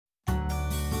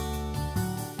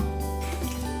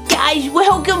guys,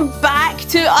 welcome back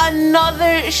to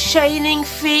another Shining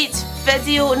Fates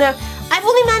video. Now, I've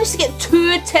only managed to get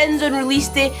 2 tins on release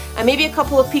day and maybe a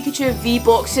couple of Pikachu V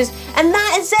boxes, and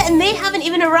that is it, and they haven't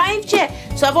even arrived yet.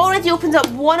 So I've already opened up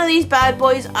one of these bad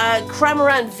boys, a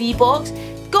Cramorant V box.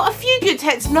 Got a few good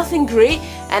hits, nothing great,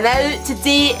 and now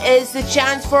today is the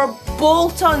chance for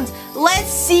Boltund. Let's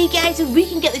see, guys, if we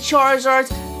can get the Charizard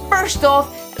first off,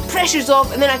 pressure's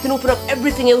off, and then I can open up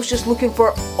everything else just looking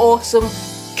for awesome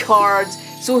cards.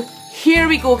 So here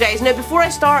we go, guys. Now before I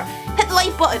start, hit the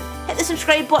like button, hit the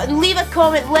subscribe button, leave a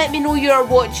comment, let me know you are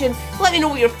watching, let me know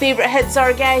what your favourite hits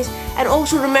are, guys, and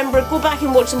also remember, go back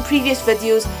and watch some previous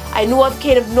videos. I know I've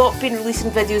kind of not been releasing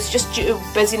videos just due to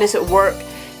busyness at work,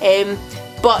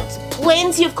 but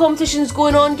plenty of competitions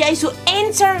going on, guys, so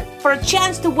enter for a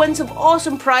chance to win some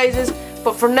awesome prizes.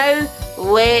 But for now,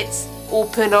 let's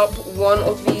open up one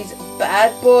of these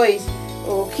bad boys.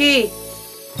 Okay,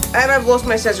 and I've lost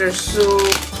my scissors, so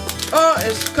oh,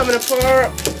 it's coming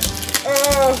apart.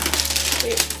 Oh,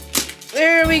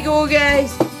 there we go,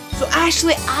 guys. So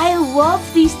actually, I love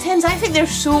these tins. I think they're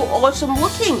so awesome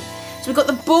looking. So we've got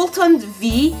the Boltund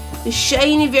V, the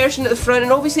shiny version at the front,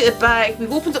 and obviously at the back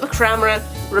we've opened up the Cramorant,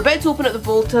 we're about to open up the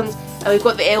Boltund, and we've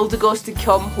got the Eldegoss to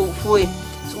come, hopefully.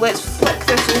 So let's flick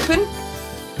this open.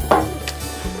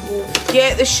 We'll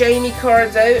get the shiny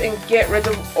cards out and get rid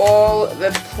of all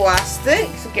the plastic.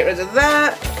 So get rid of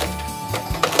that.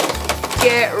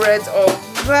 Get rid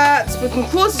of that. So we can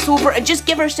close this over and just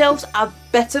give ourselves a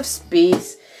bit of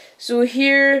space. So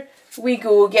here we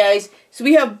go, guys. So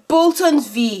we have Boltund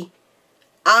V.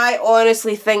 I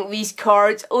honestly think these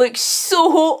cards look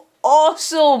so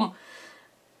awesome.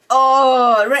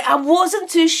 Oh, right, I wasn't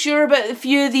too sure about a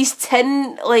few of these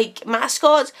tin, like,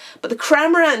 mascots, but the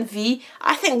Cramorant V,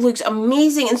 I think looks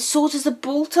amazing, and so does the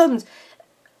Boltund.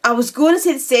 I was going to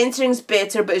say the centering's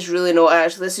better, but it's really not,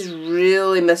 actually. This is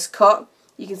really miscut.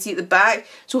 You can see at the back.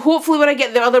 So hopefully when I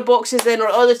get the other boxes in, or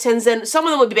other tins in, some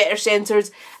of them will be better centered,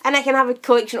 and I can have a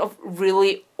collection of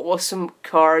really awesome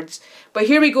cards. But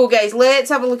here we go, guys.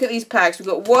 Let's have a look at these packs. We've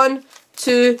got 1,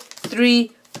 2,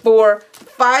 3, 4,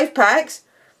 5 packs.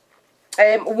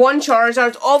 1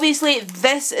 Charizard. Obviously,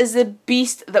 this is the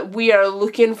beast that we are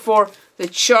looking for, the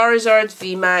Charizard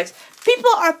VMAX.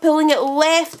 People are pulling it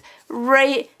left,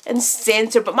 right, and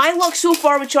centre, but my luck so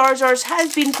far with Charizards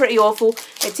has been pretty awful.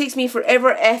 It takes me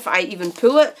forever if I even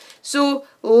pull it. So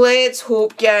let's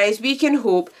hope, guys. We can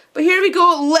hope. But here we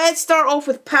go. Let's start off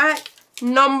with pack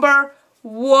number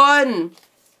 1.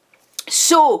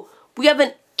 So we have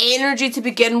an energy to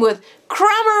begin with.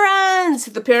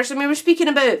 Cramorant, the person we were speaking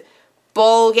about.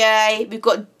 Ball Guy, we've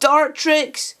got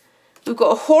Dartrix, we've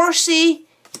got a Horsey,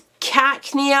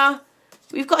 Cacnea,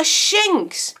 we've got a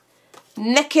Shinx,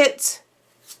 Nickit,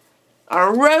 a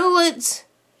Rowlet,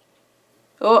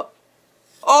 oh,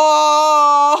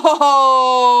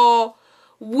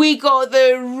 we got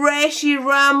the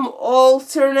Reshiram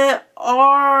alternate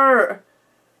art.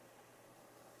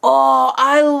 Oh,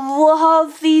 I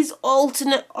love these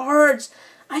alternate arts.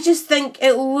 I just think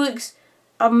it looks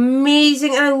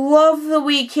amazing, and I love the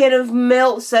way it kind of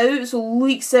melts out, so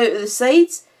leaks out of the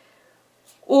sides.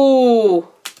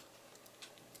 Oh,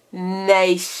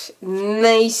 nice,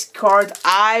 nice card.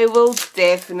 I will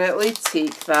definitely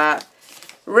take that.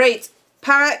 Right,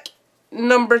 pack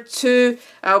number 2,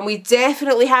 and we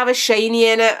definitely have a shiny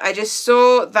in it. I just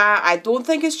saw that. I don't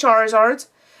think it's Charizard,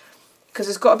 because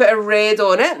it's got a bit of red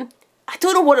on it. I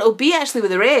don't know what it'll be actually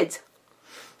with the red.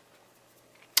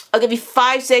 I'll give you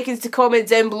 5 seconds to comment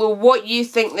down below what you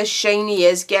think this shiny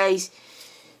is, guys.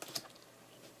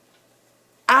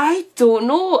 I don't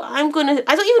know. I don't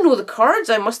even know the cards,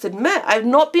 I must admit. I've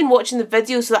not been watching the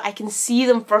video so that I can see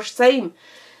them first time.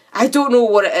 I don't know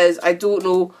what it is. I don't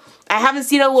know. I haven't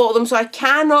seen a lot of them, so I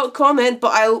cannot comment,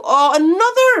 but oh,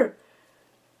 another!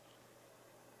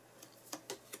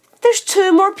 There's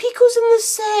 2 more Picos in this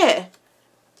set.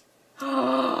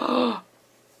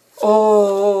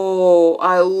 Oh,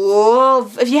 I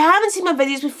love... If you haven't seen my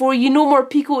videos before, you know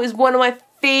Morpeko is one of my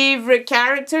favourite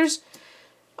characters.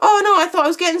 Oh no, I thought I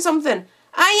was getting something.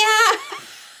 I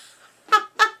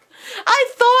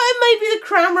thought it might be the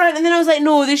Cramorant, and then I was like,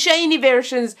 no, the shiny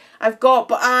versions I've got,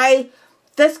 but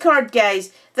this card,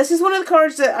 guys, this is one of the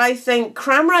cards that I think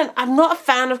Cramorant, I'm not a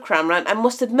fan of Cramorant, I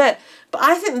must admit, but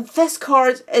I think this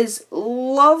card is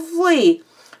lovely.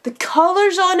 The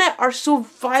colours on it are so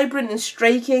vibrant and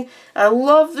striking. I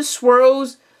love the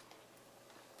swirls.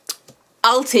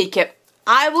 I'll take it.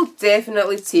 I will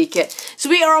definitely take it. So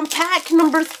we are on pack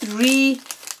number 3.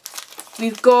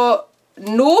 We've got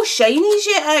no shinies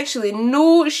yet, actually.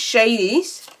 No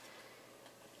shinies.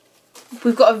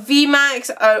 We've got a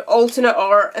VMAX, our alternate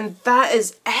art, and that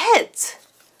is it.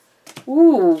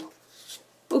 Ooh.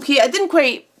 Okay, I didn't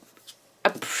quite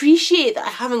appreciate that I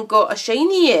haven't got a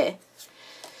shiny yet.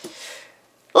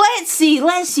 Let's see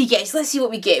guys, let's see what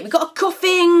we get. We got a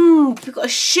Cuffing, we've got a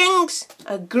Shinx,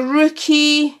 a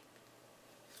Grookey,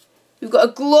 we've got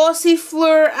a Glossy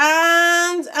Fleur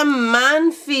and a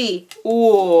Manphy.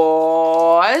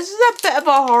 Oh, this is a bit of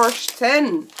a harsh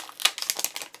tin.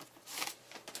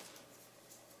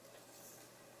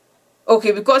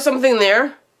 Okay, we've got something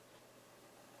there.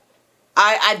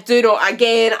 I do not,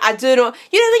 again, I do not.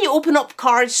 You know when you open up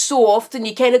cards so often,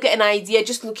 you kind of get an idea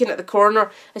just looking at the corner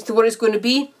as to what it's going to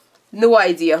be? No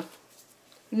idea.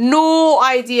 No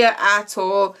idea at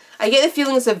all. I get the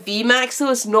feeling it's a VMAX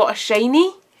though, it's not a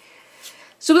shiny.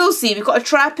 So we'll see. We've got a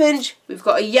Trapinch, we've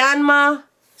got a Yanma,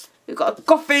 we've got a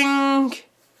Cuffing,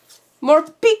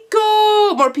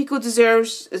 Morpeko. Morpeko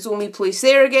deserves its only place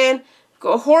there again. We've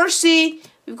got a Horsey,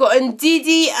 we've got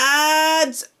Ndidi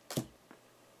and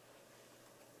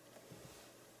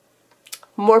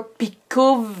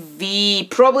Morpeko V.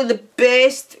 Probably the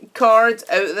best card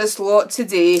out of this lot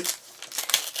today.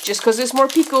 Just because it's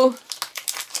Morpeko.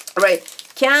 Right.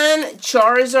 Can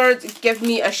Charizard give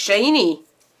me a shiny?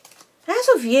 As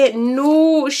of yet,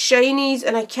 no shinies,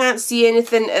 and I can't see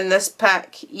anything in this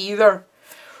pack either.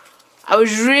 I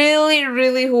was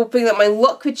really hoping that my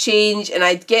luck would change and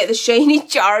I'd get the shiny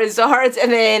Charizard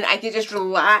and then I could just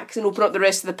relax and open up the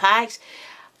rest of the packs.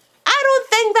 I don't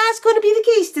think that's going to be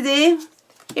the case today.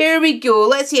 Here we go.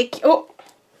 Let's see. Oh,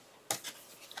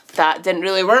 that didn't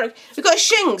really work. We've got a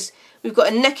Shinx. We've got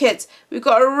a Nickit. We've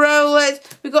got a Rowlet.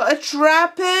 We've got a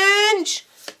Trapinch.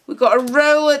 We've got a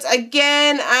Rowlet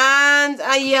again and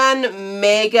a Yan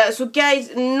Mega. So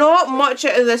guys, not much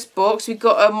out of this box. We've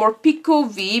got a Morpeko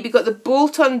V. We've got the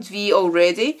Boltund V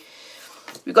already.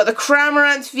 We've got the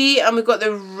Cramorant V and we've got the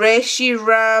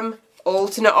Reshiram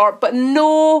alternate art. But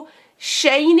no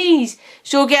shinies.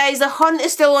 So guys, the hunt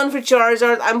is still on for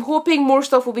Charizard. I'm hoping more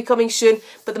stuff will be coming soon,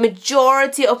 but the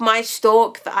majority of my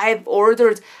stock that I've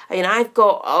ordered, I mean, I've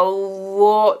got a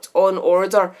lot on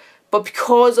order, but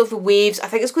because of the waves, I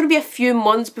think it's going to be a few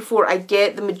months before I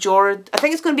get the majority. I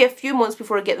think it's going to be a few months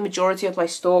before I get the majority of my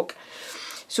stock.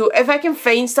 So if I can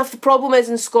find stuff, the problem is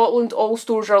in Scotland all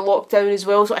stores are locked down as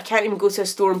well, so I can't even go to a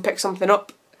store and pick something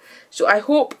up. So I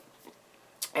hope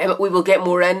we will get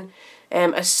more in.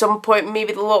 At some point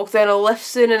maybe the lockdown will lift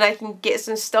soon and I can get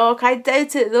some stock. I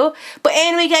doubt it though. But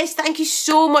anyway guys, thank you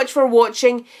so much for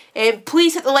watching.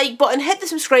 Please hit the like button, hit the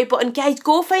subscribe button. Guys,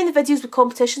 go find the videos with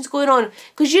competitions going on,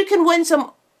 because you can win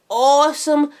some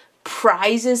awesome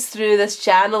prizes through this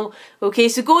channel. Okay,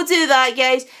 so go do that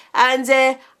guys, and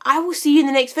I will see you in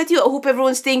the next video. I hope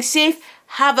everyone's staying safe.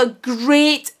 Have a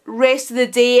great rest of the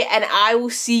day and I will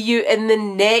see you in the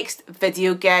next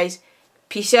video guys.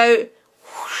 Peace out.